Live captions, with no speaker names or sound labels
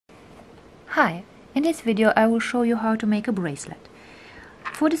Hi, in this video I will show you how to make a bracelet.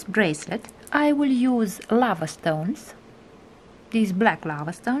 For this bracelet I will use lava stones, these black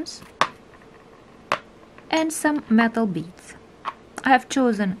lava stones, and some metal beads. I have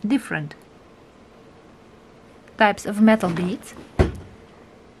chosen different types of metal beads.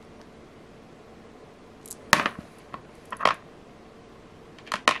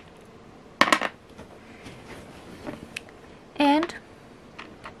 And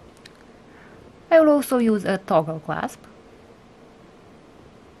I will also use a toggle clasp.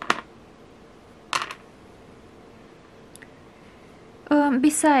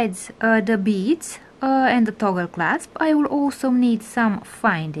 Besides the beads and the toggle clasp, I will also need some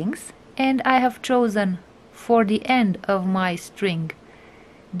findings, and I have chosen for the end of my string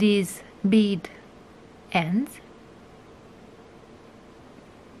these bead ends.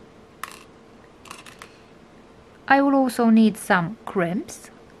 I will also need some crimps,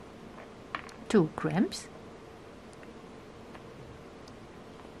 2 crimps,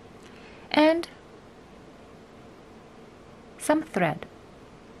 and some thread.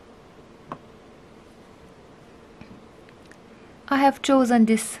 I have chosen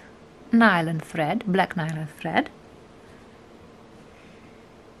this nylon thread, black nylon thread.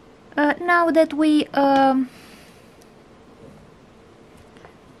 Now that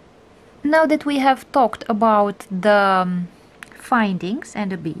we have talked about the findings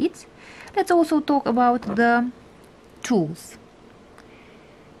and the beads, let's also talk about the tools.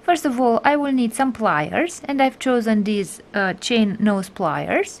 First of all, I will need some pliers, and I've chosen these chain nose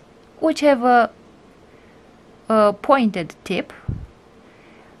pliers, which have a pointed tip,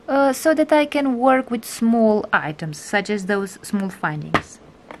 so that I can work with small items, such as those small findings.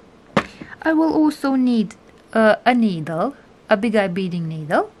 I will also need a needle, a big eye beading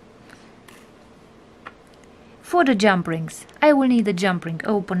needle. For the jump rings, I will need a jump ring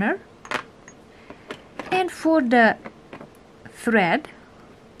opener, and for the thread,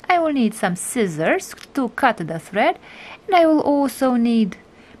 I will need some scissors to cut the thread, and I will also need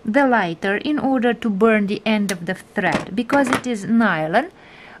the lighter in order to burn the end of the thread. Because it is nylon,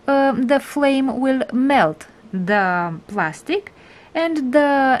 the flame will melt the plastic, and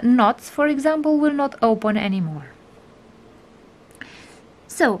the knots, for example, will not open anymore.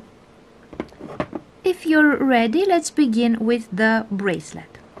 So, if you're ready, let's begin with the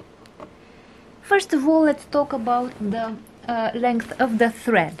bracelet. First of all, let's talk about the length of the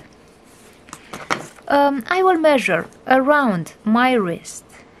thread. I will measure around my wrist,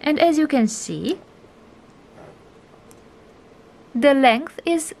 and as you can see, the length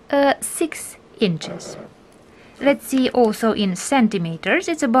is 6 inches. Let's see also in centimeters,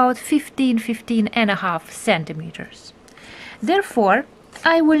 it's about 15.5 centimeters. Therefore,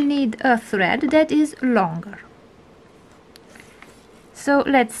 I will need a thread that is longer. So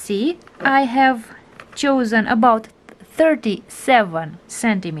let's see, I have chosen about 37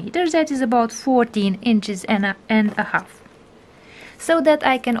 centimeters, that is about 14 inches and a half, so that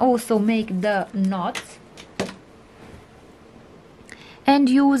I can also make the knots and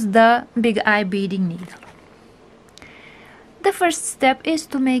use the big eye beading needle. The first step is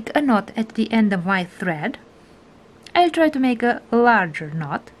to make a knot at the end of my thread. I'll try to make a larger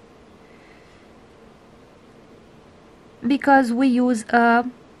knot, because we use a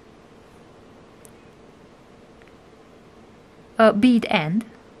bead end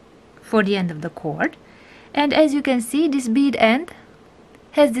for the end of the cord, and as you can see, this bead end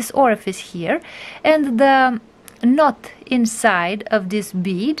has this orifice here, and the knot inside of this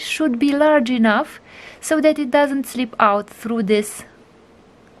bead should be large enough so that it doesn't slip out through this,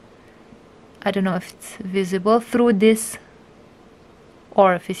 I don't know if it's visible, through this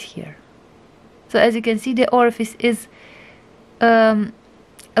orifice here. So as you can see, the orifice is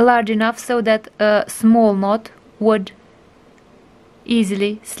large enough so that a small knot would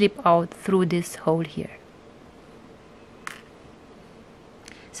easily slip out through this hole here.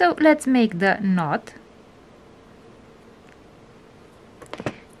 So let's make the knot.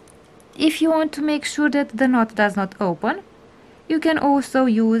 If you want to make sure that the knot does not open, you can also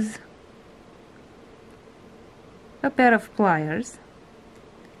use a pair of pliers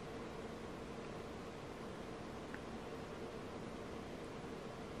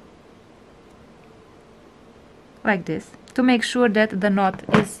like this to make sure that the knot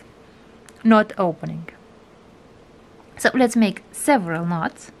is not opening. So let's make several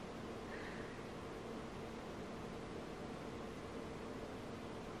knots.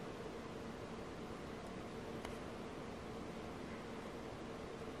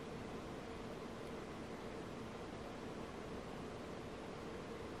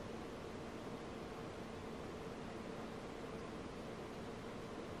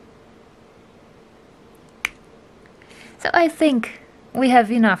 So I think we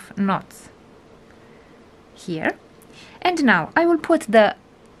have enough knots here. And now I will put the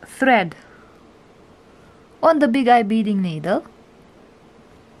thread on the big eye beading needle.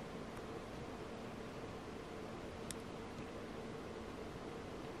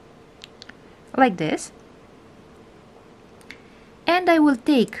 Like this. And I will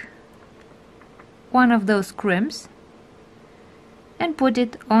take one of those crimps and put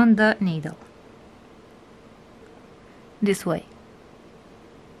it on the needle. This way.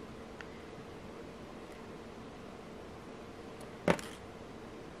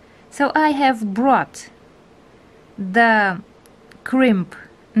 So I have brought the crimp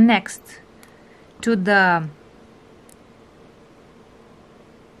next to the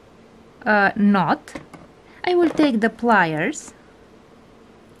knot. I will take the pliers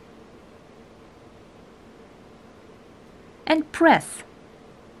and press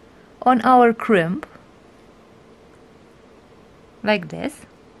on our crimp like this.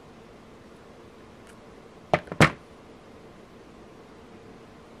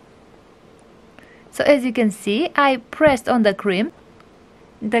 So as you can see, I pressed on the crimp.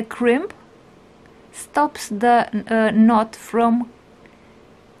 The crimp stops the knot from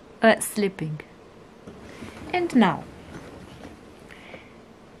slipping. And now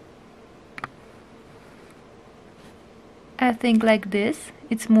I think like this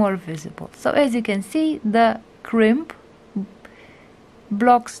it's more visible. So as you can see, the crimp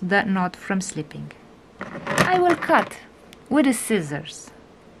blocks the knot from slipping. I will cut with the scissors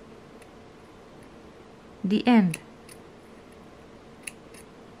the end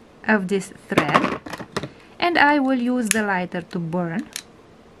of this thread, and I will use the lighter to burn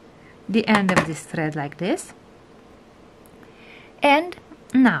the end of this thread like this. And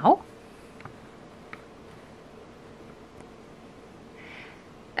now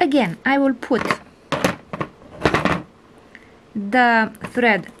again I will put the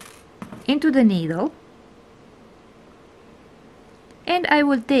thread into the needle, and I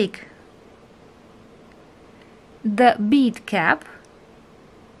will take the bead cap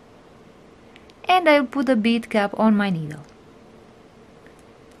and I'll put a bead cap on my needle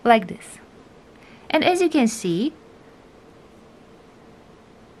like this. And as you can see,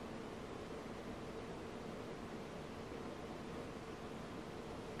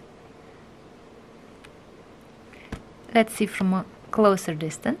 let's see from a closer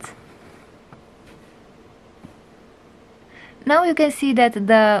distance. Now you can see that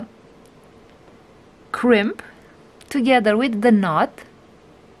the crimp together with the knot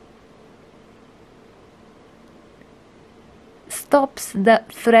stops the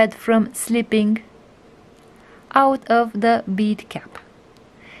thread from slipping out of the bead cap.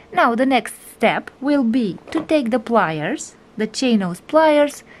 Now the next step will be to take the pliers, the chain nose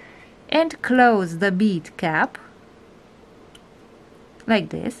pliers, and close the bead cap like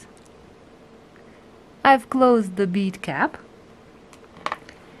this. I've closed the bead cap.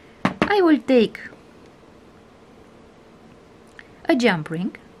 I will take a jump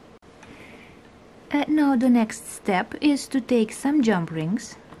ring. Now the next step is to take some jump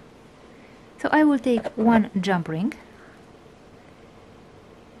rings. So I will take one jump ring,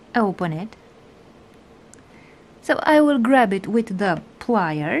 open it. So I will grab it with the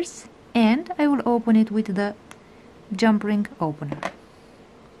pliers and I will open it with the jump ring opener.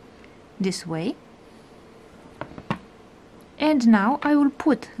 This way. And now I will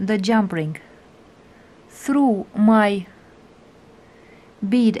put the jump ring through my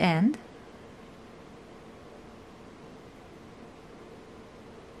bead end.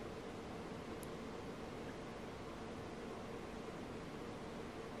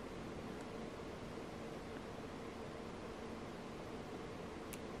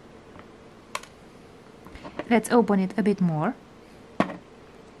 Let's open it a bit more.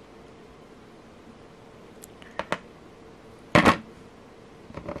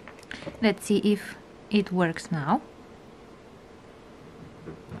 Let's see if it works now.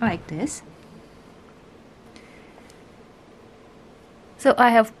 Like this. So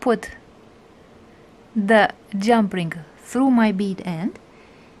I have put the jump ring through my bead end,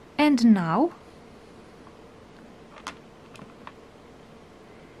 and now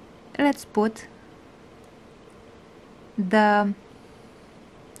let's put the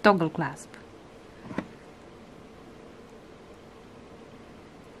toggle clasp.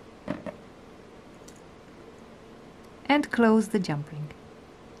 And close the jump ring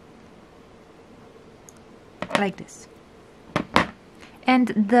like this. And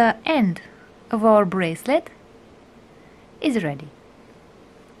the end of our bracelet is ready.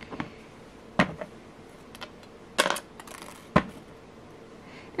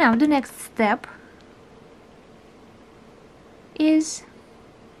 Now the next step is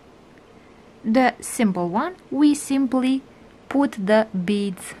the simple one. We simply put the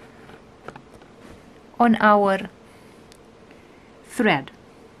beads on our thread.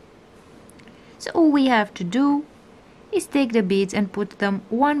 So all we have to do is take the beads and put them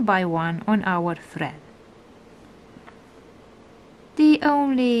one by one on our thread. The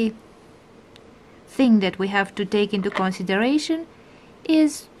only thing that we have to take into consideration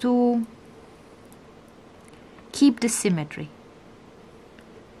is to keep the symmetry.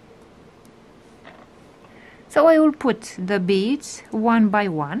 So I will put the beads one by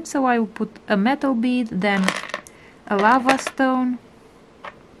one. So I will put a metal bead, then a lava stone,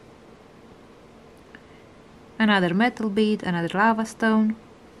 another metal bead, another lava stone,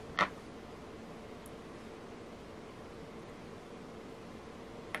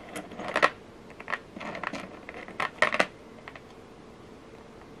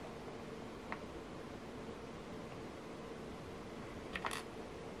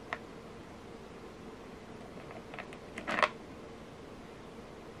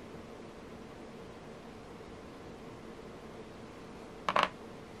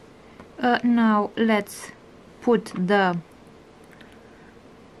 now let's put the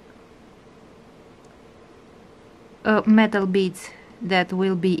metal beads that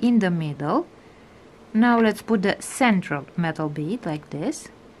will be in the middle. Now let's put the central metal bead like this.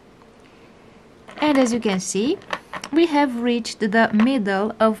 And as you can see, we have reached the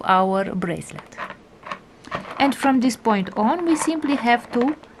middle of our bracelet. And from this point on, we simply have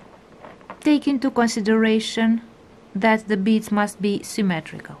to take into consideration that the beads must be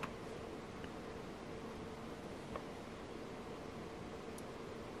symmetrical.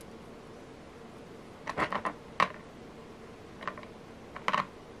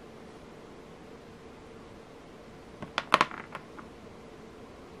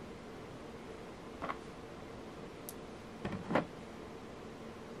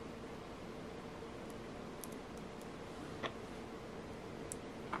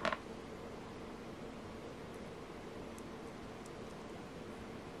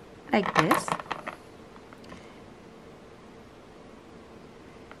 Like this.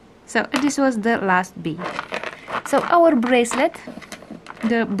 So this was the last bead. So our bracelet,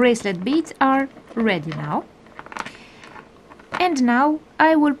 the bracelet beads are ready now. And now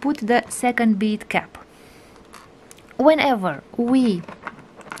I will put the second bead cap. Whenever we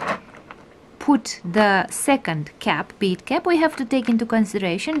put the second bead cap, we have to take into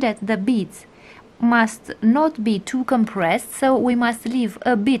consideration that the beads must not be too compressed, so we must leave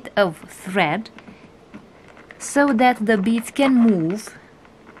a bit of thread so that the beads can move.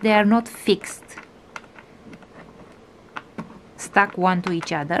 They are not fixed, stuck one to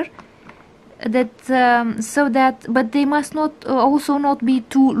each other. But they must not also not be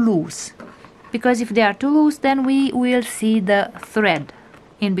too loose, because if they are too loose, then we will see the thread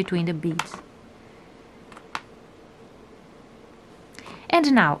in between the beads.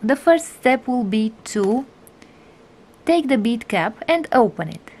 And now, the first step will be to take the bead cap and open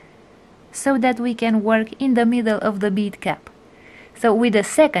it, so that we can work in the middle of the bead cap. So with the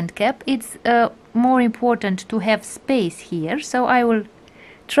second cap, it's more important to have space here, so I will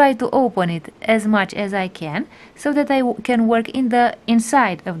try to open it as much as I can, so that I can work in the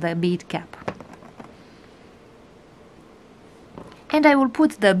inside of the bead cap. And I will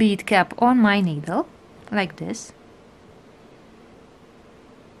put the bead cap on my needle, like this.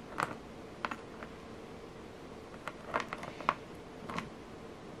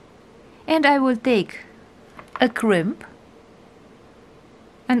 And I will take a crimp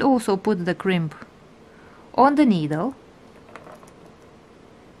and also put the crimp on the needle.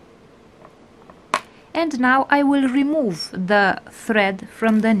 And now I will remove the thread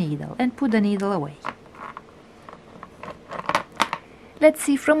from the needle and put the needle away. Let's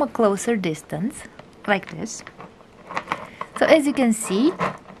see from a closer distance, like this. So as you can see,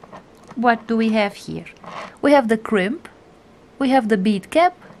 what do we have here? We have the crimp, we have the bead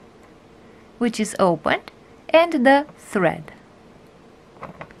cap, which is opened, and the thread.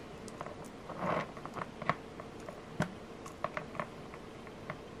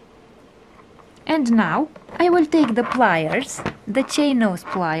 And now I will take the pliers, the chain nose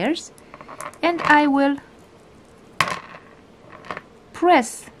pliers, and I will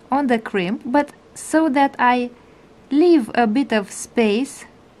press on the crimp, but so that I leave a bit of space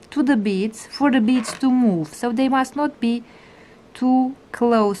to the beads for the beads to move, so they must not be too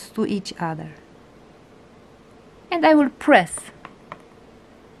close to each other. And I will press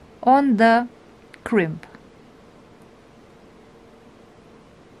on the crimp.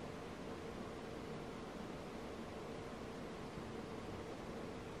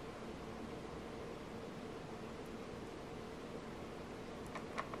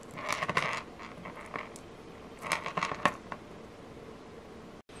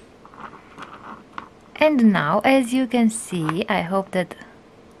 And now, as you can see, I hope that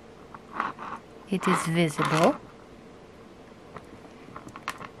it is visible.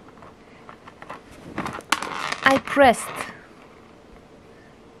 I pressed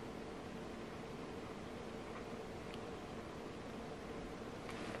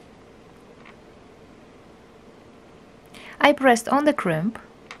on the crimp,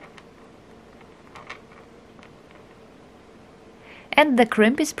 and the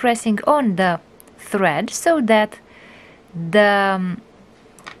crimp is pressing on the thread so that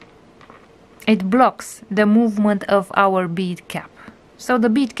it blocks the movement of our bead cap. So the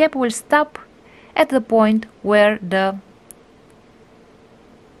bead cap will stop at the point where the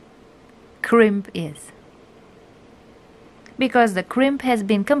crimp is, because the crimp has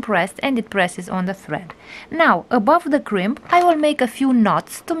been compressed and it presses on the thread. Now, above the crimp, I will make a few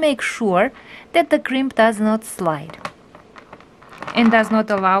knots to make sure that the crimp does not slide and does not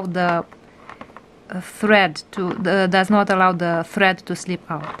allow the thread to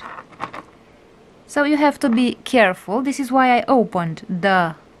slip out. So you have to be careful. This is why I opened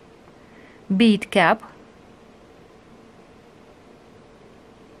the bead cap,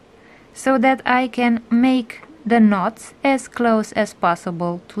 so that I can make the knots as close as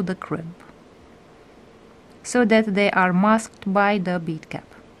possible to the crimp, so that they are masked by the bead cap.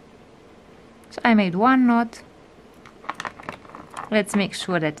 So I made one knot. Let's make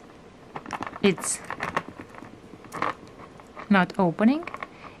sure that it's not opening,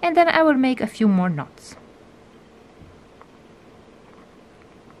 and then I will make a few more knots.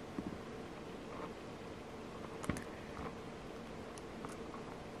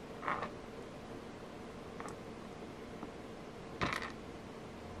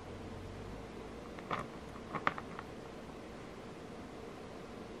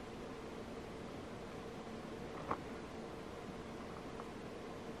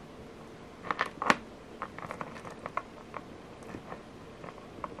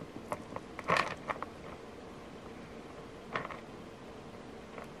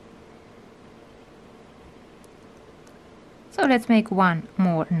 So let's make one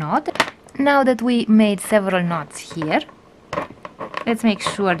more knot. Now that we made several knots here, let's make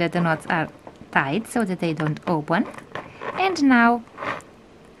sure that the knots are tight so that they don't open. And now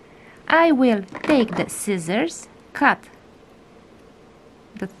I will take the scissors, cut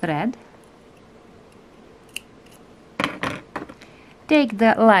the thread, take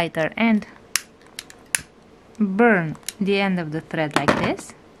the lighter and burn the end of the thread like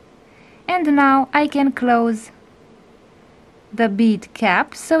this. And now I can close the bead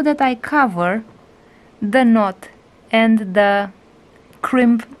cap so that I cover the knot and the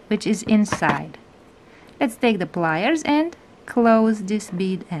crimp which is inside. Let's take the pliers and close this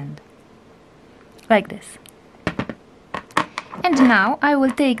bead end like this. And now I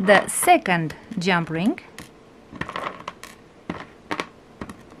will take the second jump ring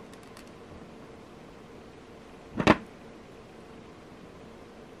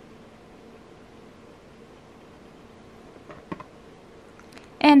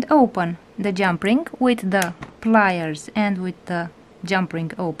and open the jump ring with the pliers and with the jump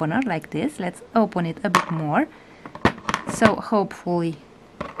ring opener like this. Let's open it a bit more, so hopefully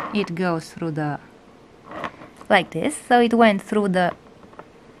it goes through the like this. So it went through the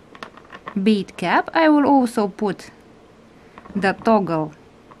bead cap. I will also put the toggle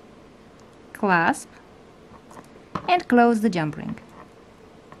clasp and close the jump ring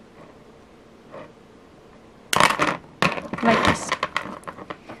like this.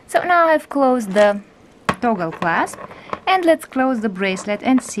 So now I've closed the toggle clasp, and let's close the bracelet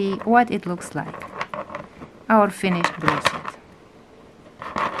and see what it looks like, our finished bracelet.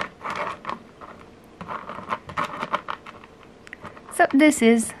 So this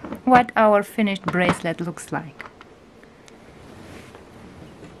is what our finished bracelet looks like.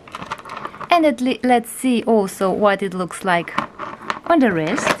 And let's see also what it looks like on the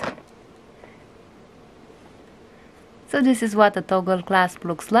wrist. So this is what the toggle clasp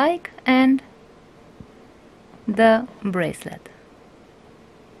looks like, and the bracelet.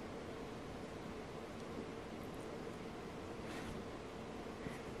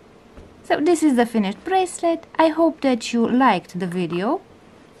 So this is the finished bracelet. I hope that you liked the video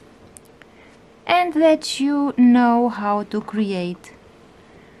and that you know how to create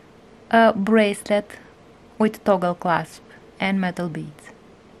a bracelet with toggle clasp and metal beads.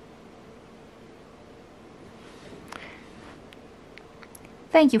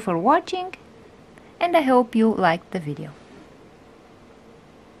 Thank you for watching, and I hope you liked the video.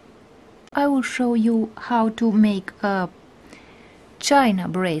 I will show you how to make a china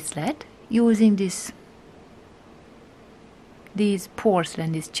bracelet using these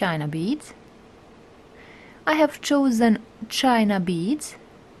porcelain, these china beads. I have chosen china beads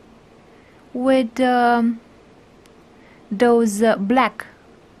with those black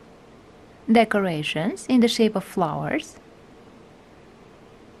decorations in the shape of flowers.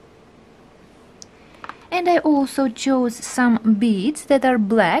 And I also chose some beads that are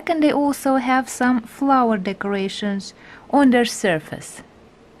black and they also have some flower decorations on their surface.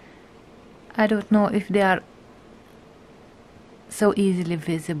 I don't know if they are so easily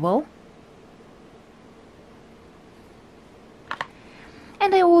visible.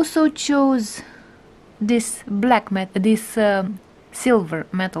 And I also chose this silver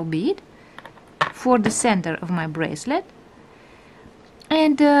metal bead for the center of my bracelet.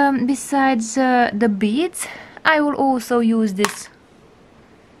 And besides the beads, I will also use this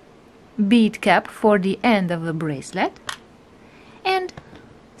bead cap for the end of the bracelet and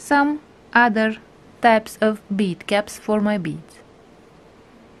some other types of bead caps for my beads.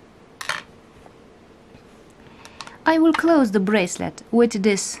 I will close the bracelet with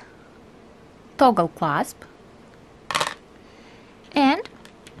this toggle clasp, and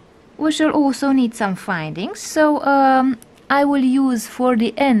we shall also need some findings, so I will use for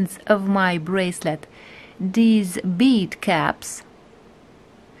the ends of my bracelet these bead caps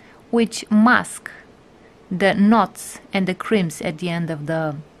which mask the knots and the crimps at the end of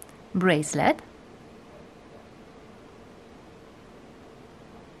the bracelet.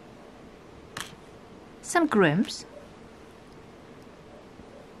 Some crimps,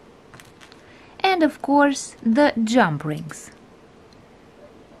 and of course the jump rings.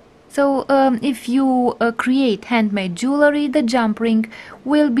 So if you create handmade jewelry, the jump ring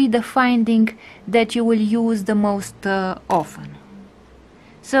will be the finding that you will use the most often.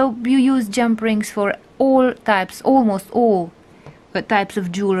 So you use jump rings for all types, almost all types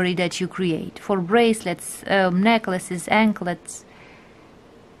of jewelry that you create. For bracelets, necklaces, anklets,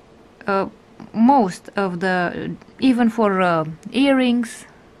 most of the, even for earrings,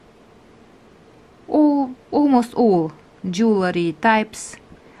 almost all jewelry types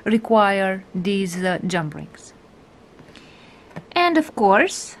require these jump rings. And of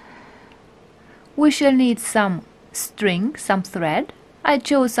course we shall need some string, some thread. I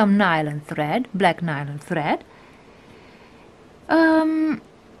chose some nylon thread, black nylon thread, and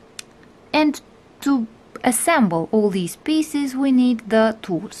to assemble all these pieces we need the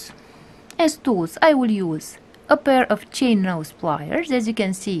tools. As tools I will use a pair of chain nose pliers. As you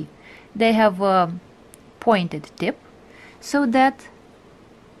can see, they have a pointed tip so that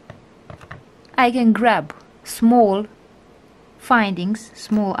I can grab small findings,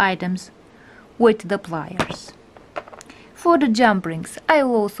 small items with the pliers. For the jump rings, I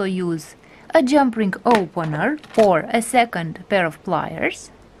will also use a jump ring opener or a second pair of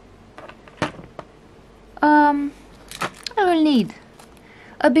pliers. I will need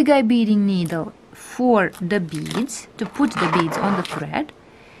a big eye beading needle for the beads, to put the beads on the thread.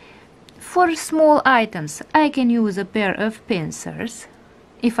 For small items, I can use a pair of pincers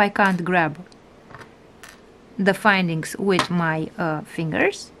if I can't grab the findings with my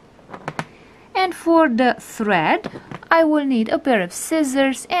fingers. And for the thread, I will need a pair of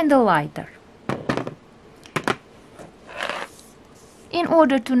scissors and a lighter. In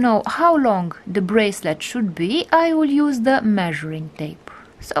order to know how long the bracelet should be, I will use the measuring tape.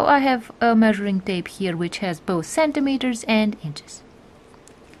 So I have a measuring tape here which has both centimeters and inches.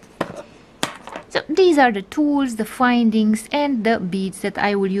 So these are the tools, the findings and the beads that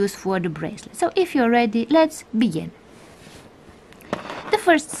I will use for the bracelet. So if you're ready, let's begin. The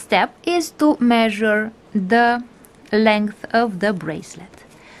first step is to measure the length of the bracelet.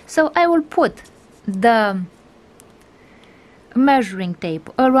 So I will put the measuring tape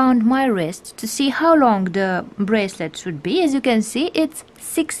around my wrist to see how long the bracelet should be. As you can see, it's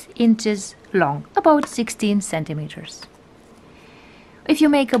 6 inches long, about 16 centimeters. If you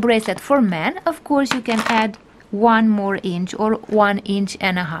make a bracelet for men, of course you can add 1 more inch or 1.5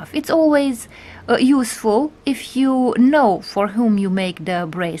 inches. It's always useful, if you know for whom you make the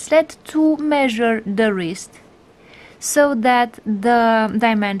bracelet, to measure the wrist so that the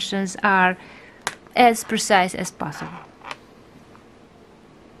dimensions are as precise as possible.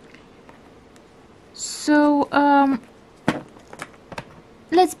 So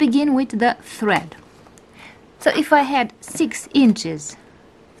let's begin with the thread. So if I had 6 inches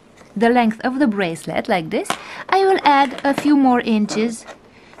the length of the bracelet like this, I will add a few more inches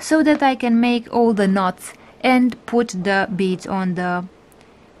so that I can make all the knots and put the beads on the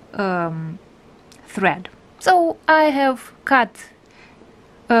thread. So I have cut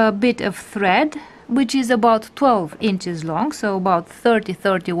a bit of thread which is about 12 inches long, so about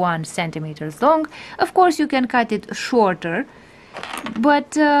 30-31 centimeters long. Of course you can cut it shorter,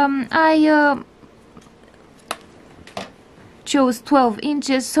 but I chose 12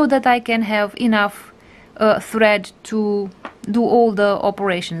 inches so that I can have enough thread to do all the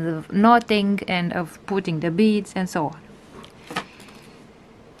operations of knotting and of putting the beads and so on.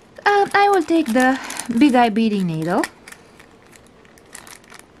 I will take the big eye beading needle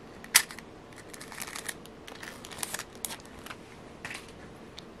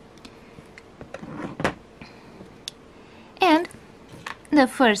and the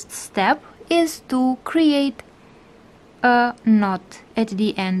first step is to create a knot at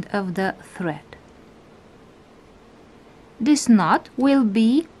the end of the thread. This knot will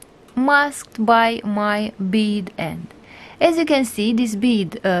be masked by my bead end. As you can see, this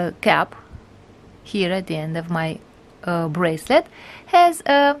bead cap here at the end of my bracelet has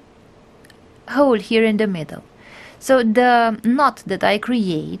a hole here in the middle. So the knot that I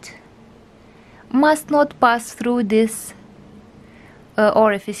create must not pass through this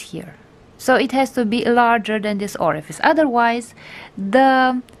orifice here. So it has to be larger than this orifice. Otherwise,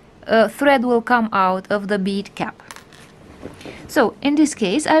 the thread will come out of the bead cap. So in this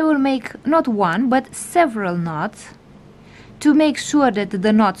case, I will make not one but several knots to make sure that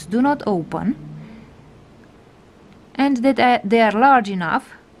the knots do not open and that they are large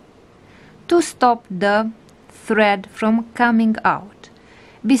enough to stop the thread from coming out.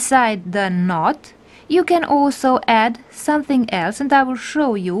 Beside the knot, you can also add something else, and I will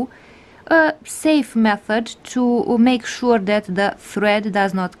show you a safe method to make sure that the thread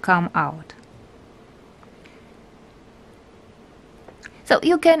does not come out. So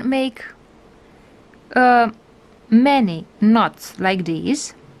you can make many knots like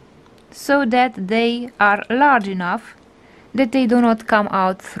these so that they are large enough that they do not come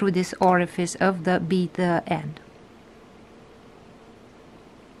out through this orifice of the bead end.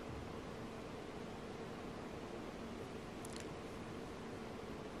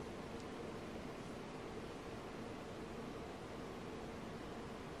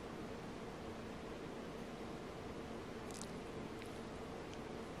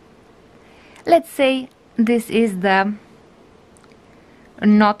 Let's say this is the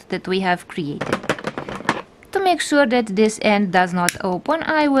knot that we have created. To make sure that this end does not open,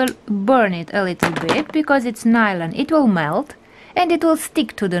 I will burn it a little bit because it's nylon. It will melt and it will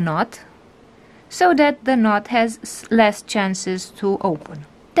stick to the knot so that the knot has less chances to open.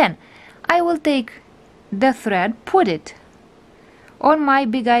 Then I will take the thread, put it on my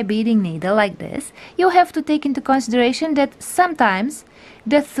big eye beading needle like this. You have to take into consideration that sometimes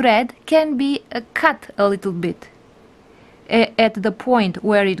the thread can be cut a little bit at the point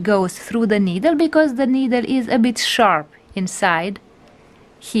where it goes through the needle because the needle is a bit sharp inside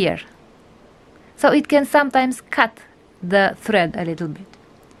here. So it can sometimes cut the thread a little bit.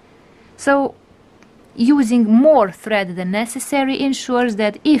 So using more thread than necessary ensures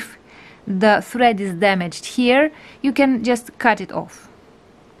that if the thread is damaged here, you can just cut it off.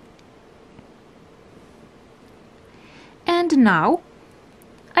 And now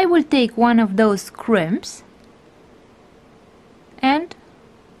I will take one of those crimps and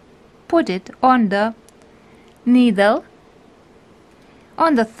put it on the needle,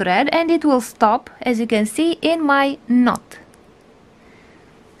 on the thread, and it will stop, as you can see, in my knot.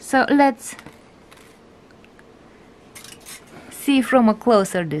 So let's see from a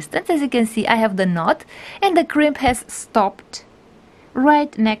closer distance. As you can see, I have the knot and the crimp has stopped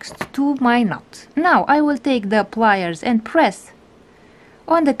right next to my knot. Now I will take the pliers and press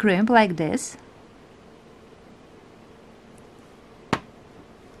on the crimp like this.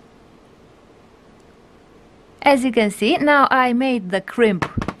 As you can see, now I made the crimp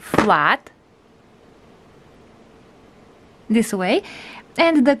flat this way,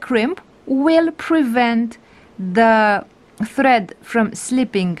 and the crimp will prevent the thread from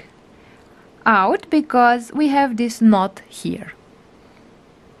slipping out because we have this knot here.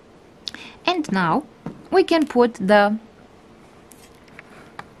 And now we can put the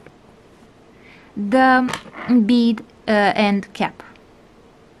bead end cap.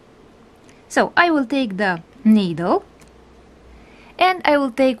 So I will take the needle and I will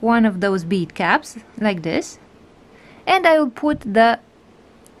take one of those bead caps like this, and I will put the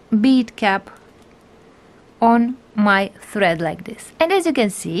bead cap on my thread like this. And as you can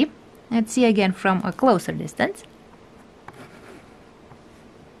see, let's see again from a closer distance.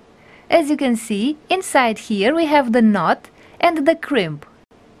 As you can see, inside here we have the knot and the crimp.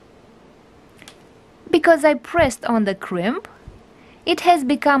 Because I pressed on the crimp, it has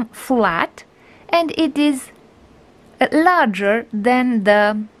become flat and it is larger than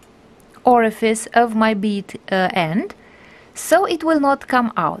the orifice of my bead end, so it will not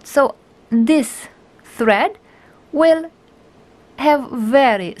come out. So this thread will have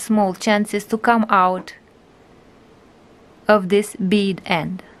very small chances to come out of this bead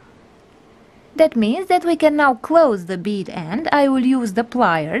end. That means that we can now close the bead end. I will use the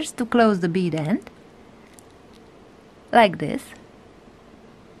pliers to close the bead end, like this.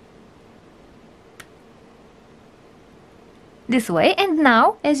 This way, and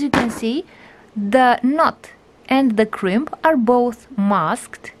now, as you can see, the knot and the crimp are both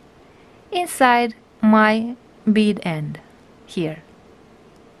masked inside my bead end here.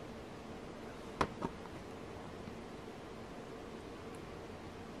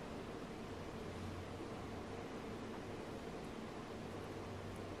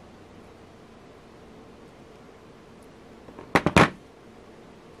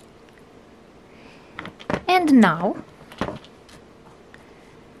 And now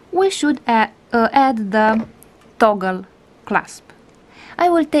we should add the toggle clasp. I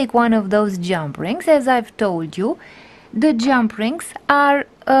will take one of those jump rings. As I've told you, the jump rings are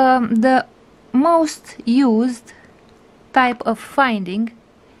the most used type of finding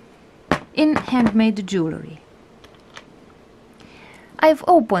in handmade jewelry. I've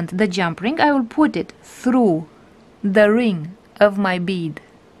opened the jump ring. I will put it through the ring of my bead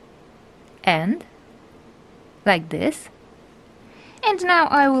end, like this. And now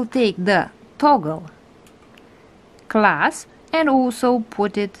I will take the toggle clasp and also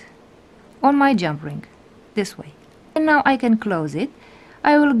put it on my jump ring, this way. And now I can close it.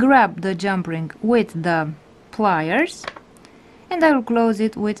 I will grab the jump ring with the pliers and I will close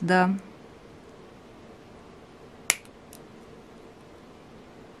it with the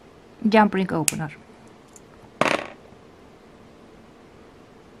jump ring opener.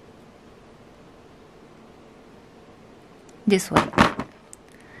 This way.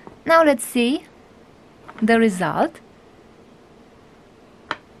 Now let's see the result.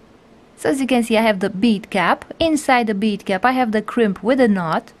 So as you can see, I have the bead cap. Inside the bead cap I have the crimp with a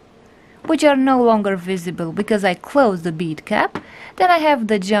knot, which are no longer visible because I closed the bead cap. Then I have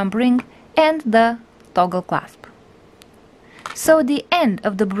the jump ring and the toggle clasp. So the end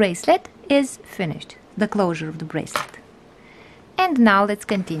of the bracelet is finished, the closure of the bracelet. And now let's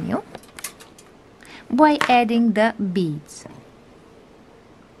continue by adding the beads.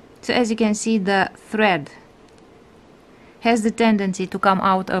 So as you can see, the thread has the tendency to come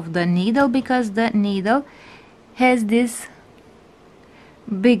out of the needle because the needle has this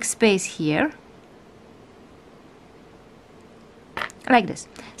big space here, like this.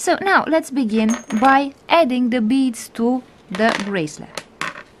 So now let's begin by adding the beads to the bracelet.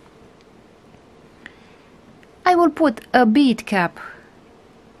 I will put a bead cap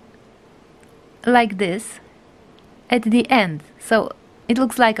like this at the end, so it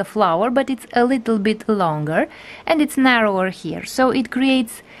looks like a flower, but it's a little bit longer and it's narrower here, so it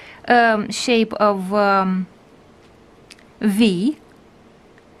creates shape of V,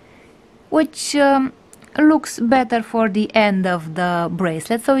 which looks better for the end of the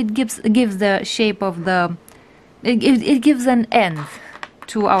bracelet. So it gives the shape of the it gives an end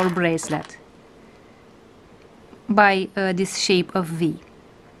to our bracelet by this shape of V.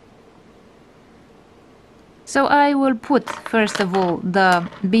 So I will put first of all the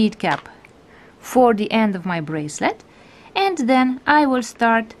bead cap for the end of my bracelet, and then I will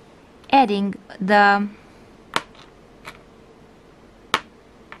start adding the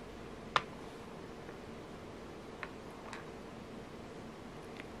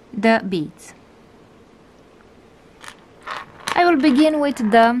beads. I will begin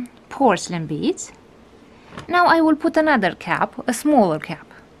with the porcelain beads. Now I will put another cap, a smaller cap.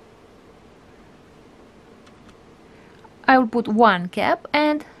 I will put one cap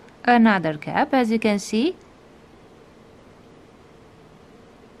and another cap, as you can see.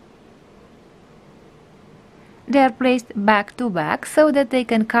 They are placed back to back so that they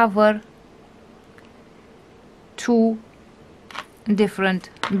can cover two different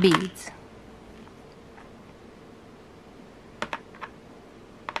beads.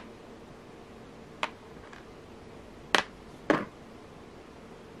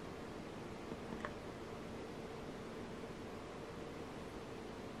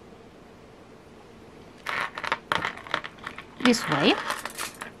 This way.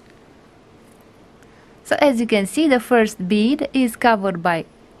 So as you can see, the first bead is covered by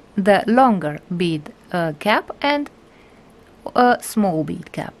the longer bead cap and a small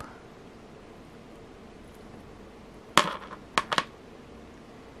bead cap.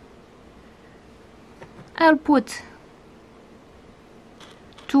 I'll put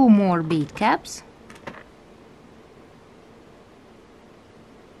two more bead caps.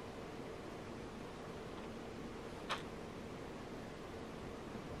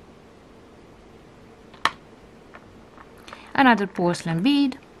 Another porcelain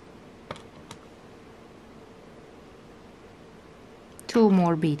bead, 2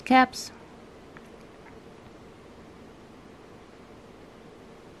 more bead caps.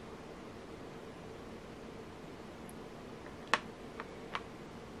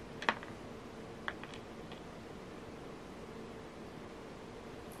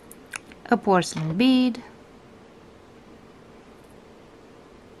 A porcelain bead,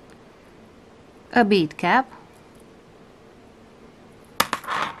 a bead cap,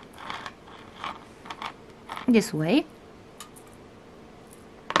 this way.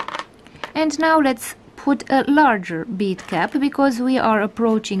 And now let's put a larger bead cap because we are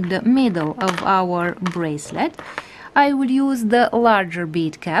approaching the middle of our bracelet. I will use the larger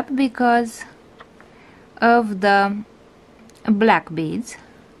bead cap because of the black beads,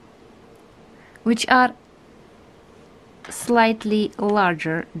 which are slightly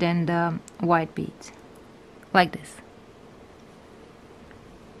larger than the white beads, like this.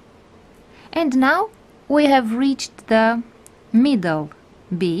 And now we have reached the middle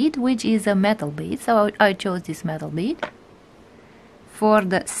bead, which is a metal bead, so I chose this metal bead for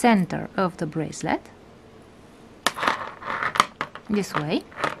the center of the bracelet, this way.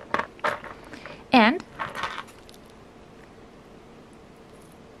 And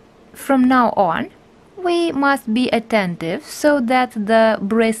from now on, we must be attentive so that the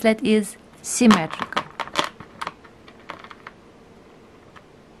bracelet is symmetrical.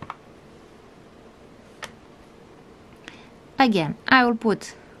 Again, I will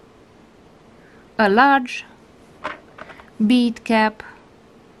put a large bead cap,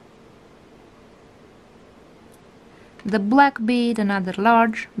 the black bead, another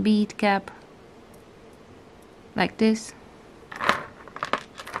large bead cap, like this.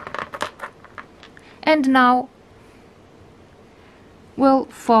 And now we'll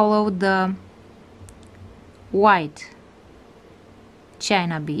follow the white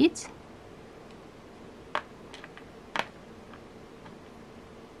china beads.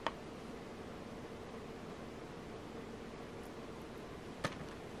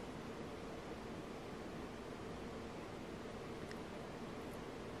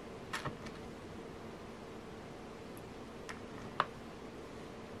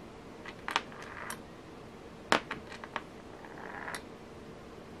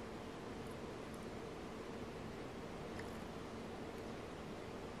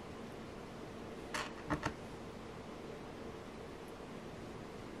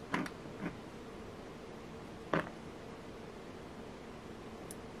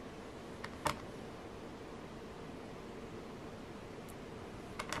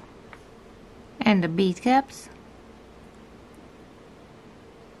 And the bead caps.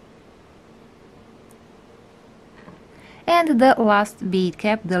 And the last bead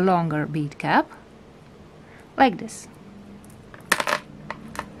cap, the longer bead cap, like this.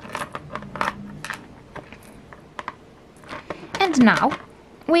 And now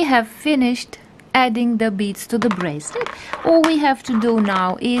we have finished adding the beads to the bracelet. All we have to do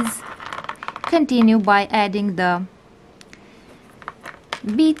now is continue by adding the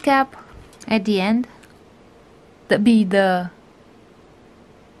bead cap at the end, the bead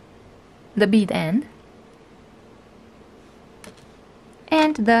end,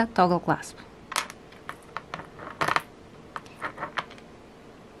 and the toggle clasp.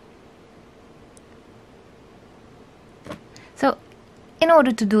 So in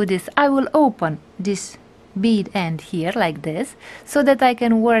order to do this, I will open this bead end here like this so that I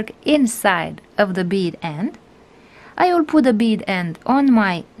can work inside of the bead end. I will put the bead end on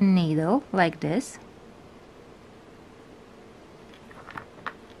my needle like this.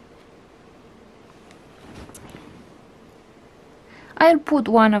 I'll put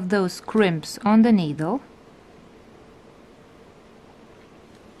one of those crimps on the needle,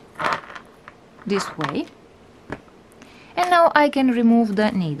 this way, and now I can remove the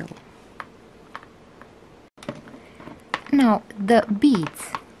needle. Now the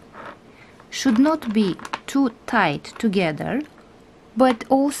beads should not be too tight together, but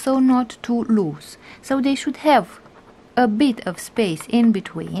also not too loose, so they should have a bit of space in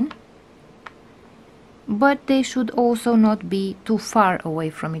between, but they should also not be too far away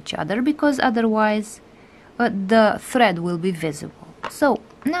from each other, because otherwise the thread will be visible. So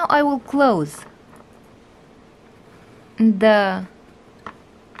now I will close the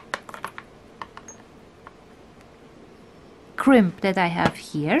crimp that I have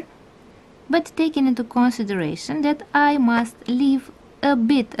here, but taking into consideration that I must leave a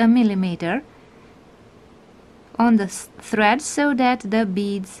millimeter on the thread so that the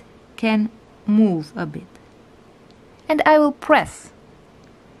beads can move a bit. And I will press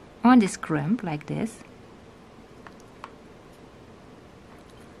on this crimp like this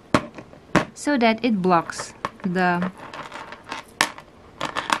so that it blocks the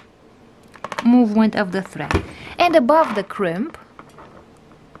movement of the thread. And above the crimp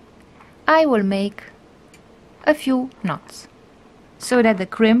I will make a few knots so that the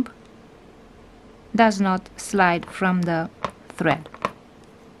crimp does not slide from the thread.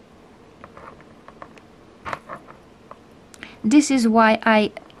 This is why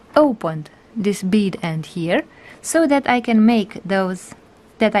I opened this bead end here, so that I can make those,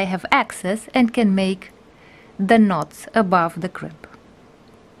 that I have access and can make the knots above the crimp.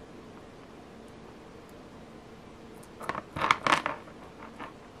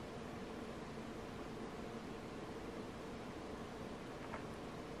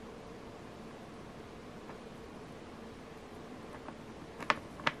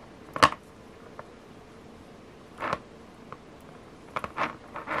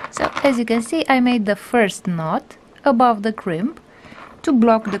 So as you can see, I made the first knot above the crimp to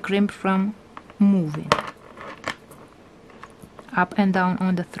block the crimp from moving up and down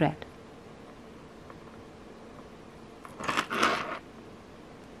on the thread.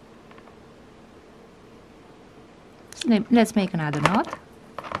 So let's make another knot.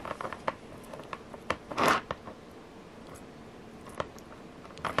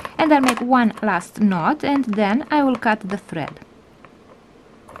 And I'll make one last knot, and then I will cut the thread.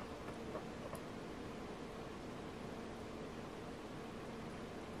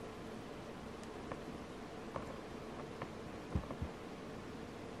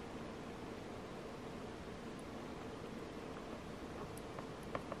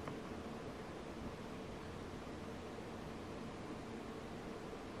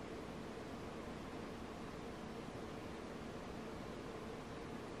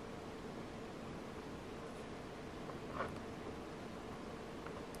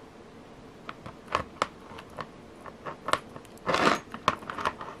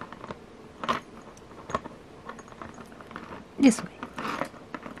 This way.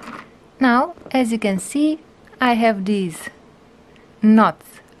 Now, as you can see, I have these knots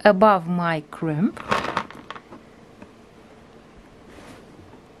above my crimp,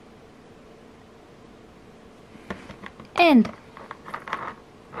 and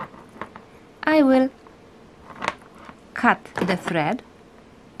I will cut the thread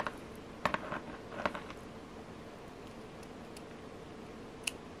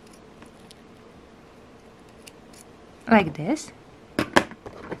like this,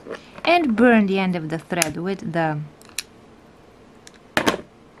 and burn the end of the thread with the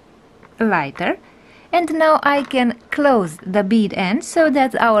lighter. And now I can close the bead end so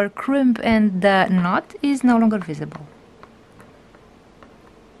that our crimp and the knot is no longer visible.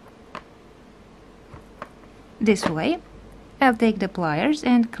 This way. I'll take the pliers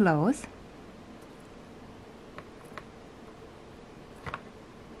and close.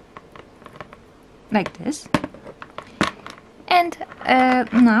 Like this. And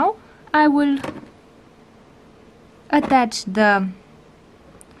now I will attach the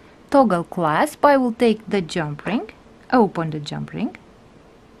toggle clasp. I will take the jump ring, open the jump ring,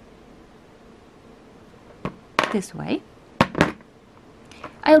 this way.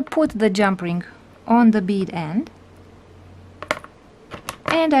 I'll put the jump ring on the bead end,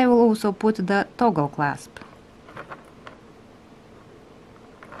 and I will also put the toggle clasp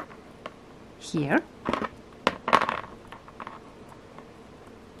here.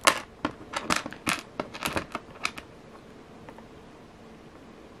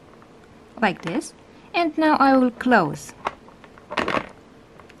 Like this. And now I will close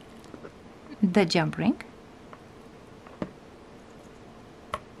the jump ring.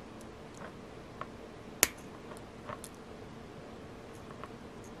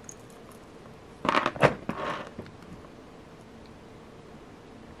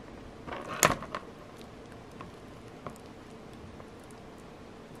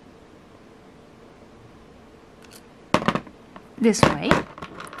 This way.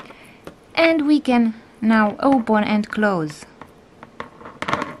 And we can now open and close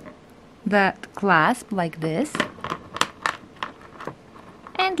the clasp like this.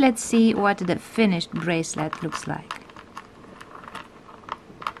 And let's see what the finished bracelet looks like.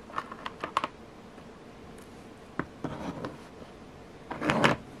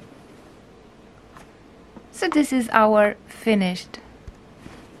 So this is our finished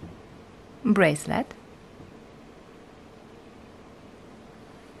bracelet.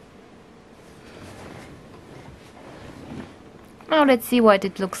 Now let's see what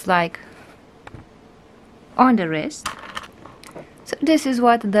it looks like on the wrist. So this is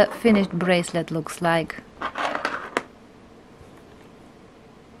what the finished bracelet looks like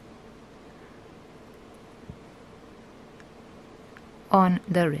on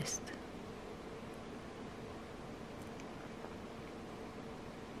the wrist.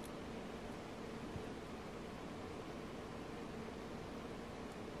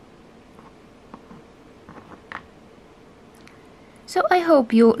 So I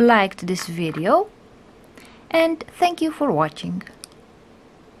hope you liked this video and thank you for watching.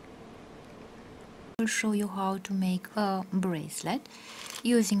 I will show you how to make a bracelet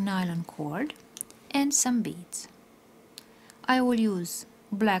using nylon cord and some beads. I will use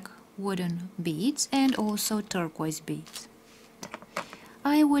black wooden beads and also turquoise beads.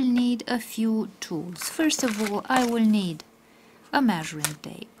 I will need a few tools. First of all, I will need a measuring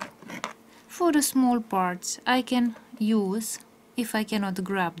tape. For the small parts, I can use, if I cannot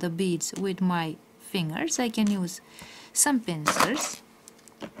grab the beads with my fingers, I can use some pincers.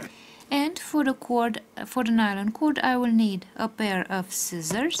 And for the cord, for the nylon cord, I will need a pair of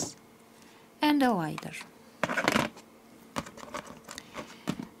scissors and a lighter.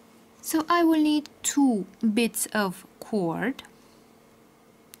 So I will need 2 bits of cord.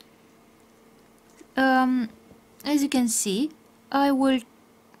 As you can see, I will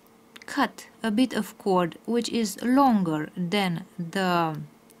cut a bit of cord which is longer than the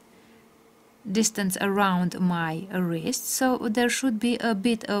distance around my wrist, so there should be a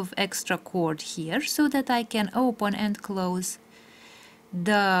bit of extra cord here so that I can open and close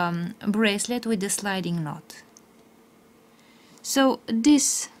the bracelet with the sliding knot. So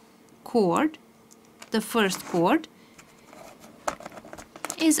this cord, the first cord,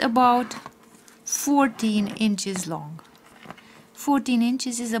 is about 14 inches long. 14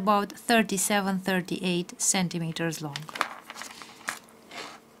 inches is about 37-38 centimeters long.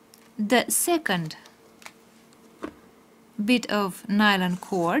 The second bit of nylon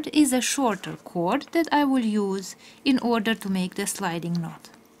cord is a shorter cord that I will use in order to make the sliding knot.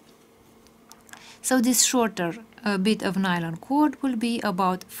 So this shorter bit of nylon cord will be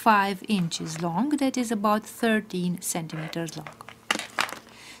about 5 inches long, that is about 13 centimeters long.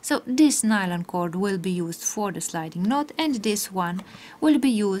 So this nylon cord will be used for the sliding knot and this one will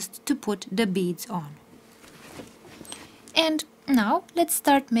be used to put the beads on. And now let's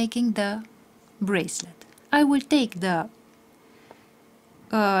start making the bracelet. I will take the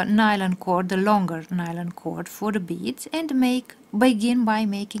nylon cord, the longer nylon cord for the beads, and begin by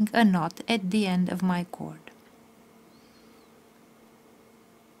making a knot at the end of my cord.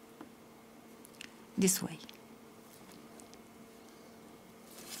 This way.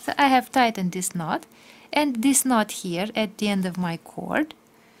 So I have tightened this knot, and this knot here at the end of my cord,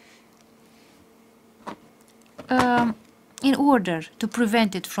 in order to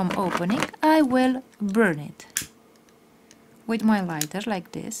prevent it from opening, I will burn it with my lighter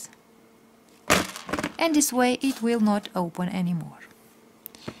like this, and this way it will not open anymore.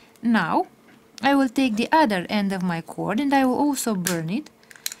 Now I will take the other end of my cord and I will also burn it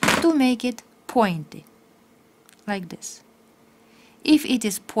to make it pointy, like this. If it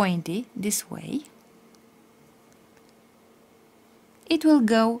is pointy this way, it will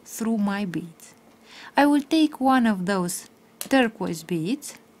go through my beads. I will take one of those turquoise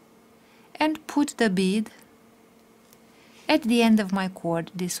beads and put the bead at the end of my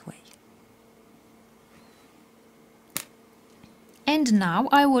cord this way. And now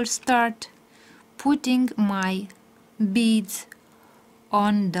I will start putting my beads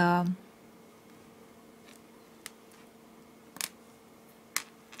on the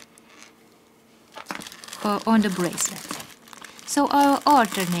bracelet. So I'll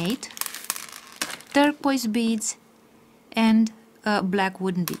alternate turquoise beads and black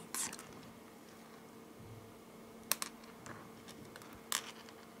wooden beads.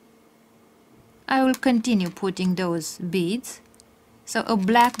 I will continue putting those beads, so a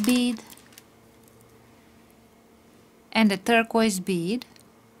black bead and a turquoise bead,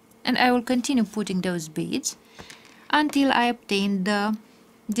 and I will continue putting those beads until I obtain the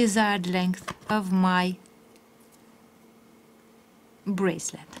desired length of my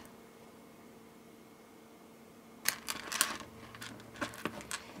bracelet.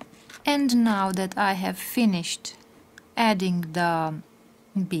 And now that I have finished adding the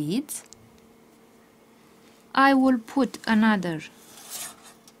beads, I will put another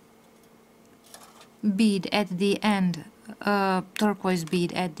bead at the end, turquoise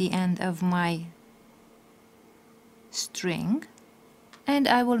bead at the end of my string, and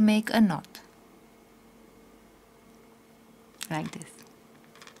I will make a knot like this.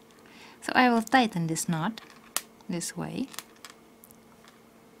 So I will tighten this knot this way.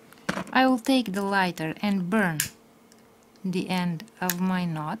 I will take the lighter and burn the end of my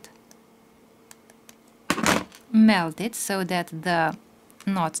knot, melt it so that the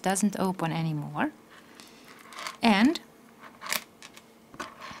knot doesn't open anymore, and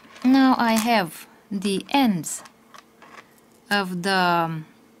now I have the ends of the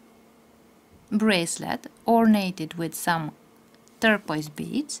bracelet ornated with some turquoise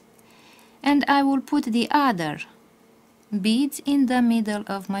beads, and I will put the other beads in the middle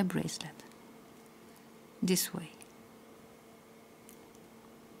of my bracelet, this way.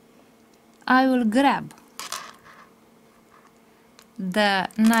 I will grab the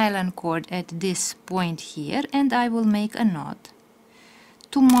nylon cord at this point here, and I will make a knot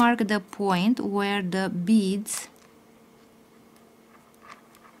to mark the point where the beads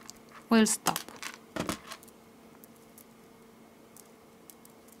will stop.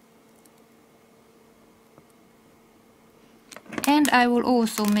 And I will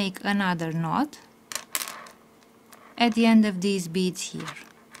also make another knot at the end of these beads here.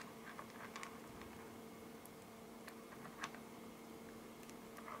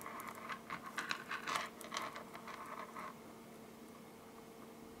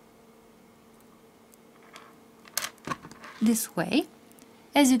 This way.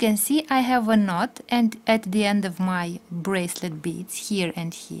 As you can see, I have a knot and at the end of my bracelet beads here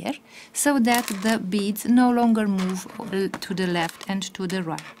and here, so that the beads no longer move to the left and to the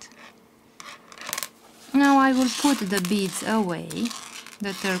right. Now I will put the beads away,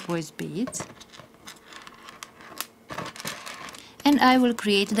 the turquoise beads, and I will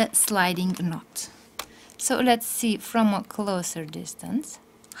create the sliding knot. So let's see from a closer distance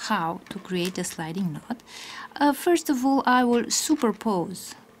how to create a sliding knot. First of all, I will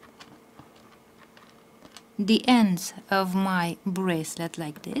superpose the ends of my bracelet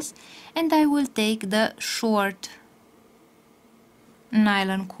like this, and I will take the short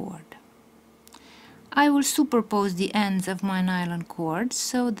nylon cord. I will superpose the ends of my nylon cord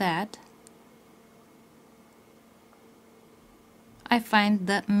so that I find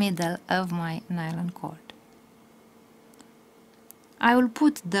the middle of my nylon cord. I will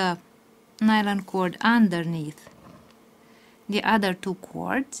put the nylon cord underneath the other two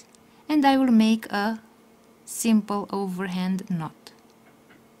cords, and I will make a simple overhand knot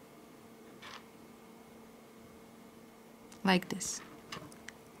like this.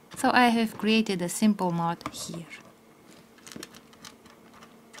 So I have created a simple knot here.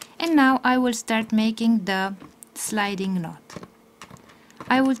 And now I will start making the sliding knot.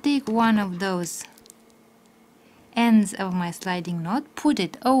 I will take one of those ends of my sliding knot, put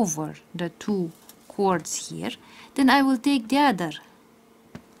it over the two cords here, then I will take the other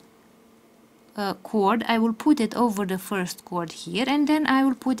cord, I will put it over the first cord here, and then I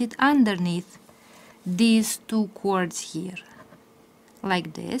will put it underneath these two cords here,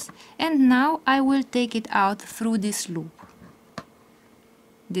 like this, and now I will take it out through this loop,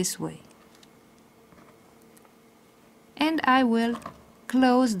 this way, and I will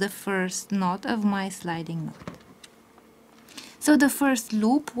close the first knot of my sliding knot. So the first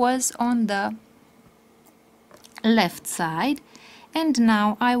loop was on the left side, and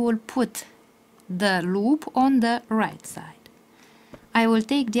now I will put the loop on the right side. I will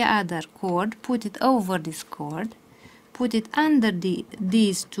take the other cord, put it over this cord, put it under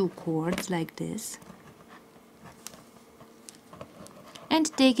these two cords like this,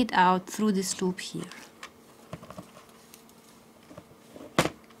 and take it out through this loop here.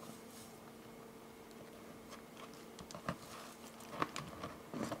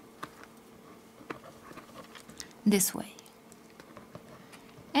 This way,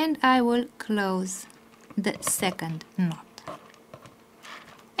 and I will close the second knot,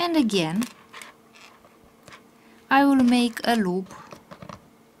 and again I will make a loop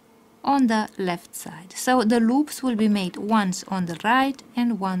on the left side. So the loops will be made once on the right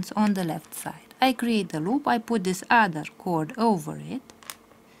and once on the left side. I create the loop, I put this other cord over it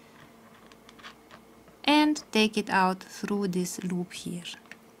and take it out through this loop here.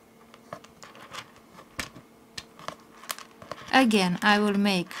 Again, I will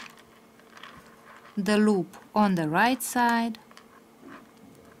make the loop on the right side,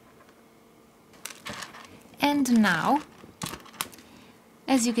 and now,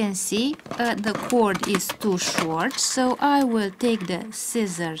 as you can see, the cord is too short, so I will take the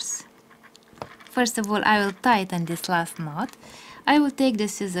scissors. First of all, I will tighten this last knot. I will take the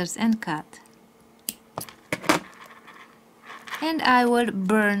scissors and cut, and I will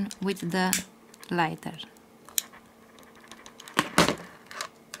burn with the lighter.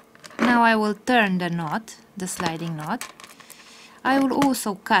 Now I will turn the knot, the sliding knot. I will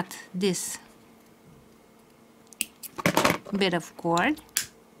also cut this bit of cord,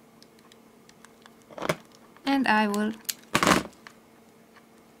 and I will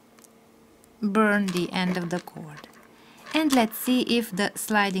burn the end of the cord. And let's see if the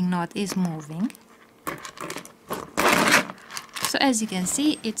sliding knot is moving. So as you can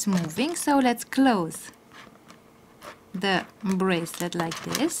see, it's moving, so let's close the bracelet like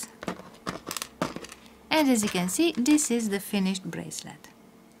this. And as you can see, this is the finished bracelet.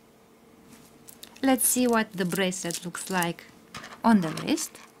 Let's see what the bracelet looks like on the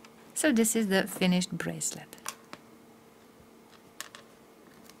wrist. So this is the finished bracelet.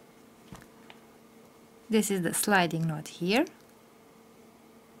 This is the sliding knot here.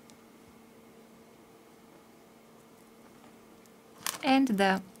 And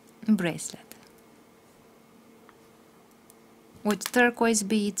the bracelet with turquoise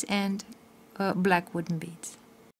beads and black wooden beads.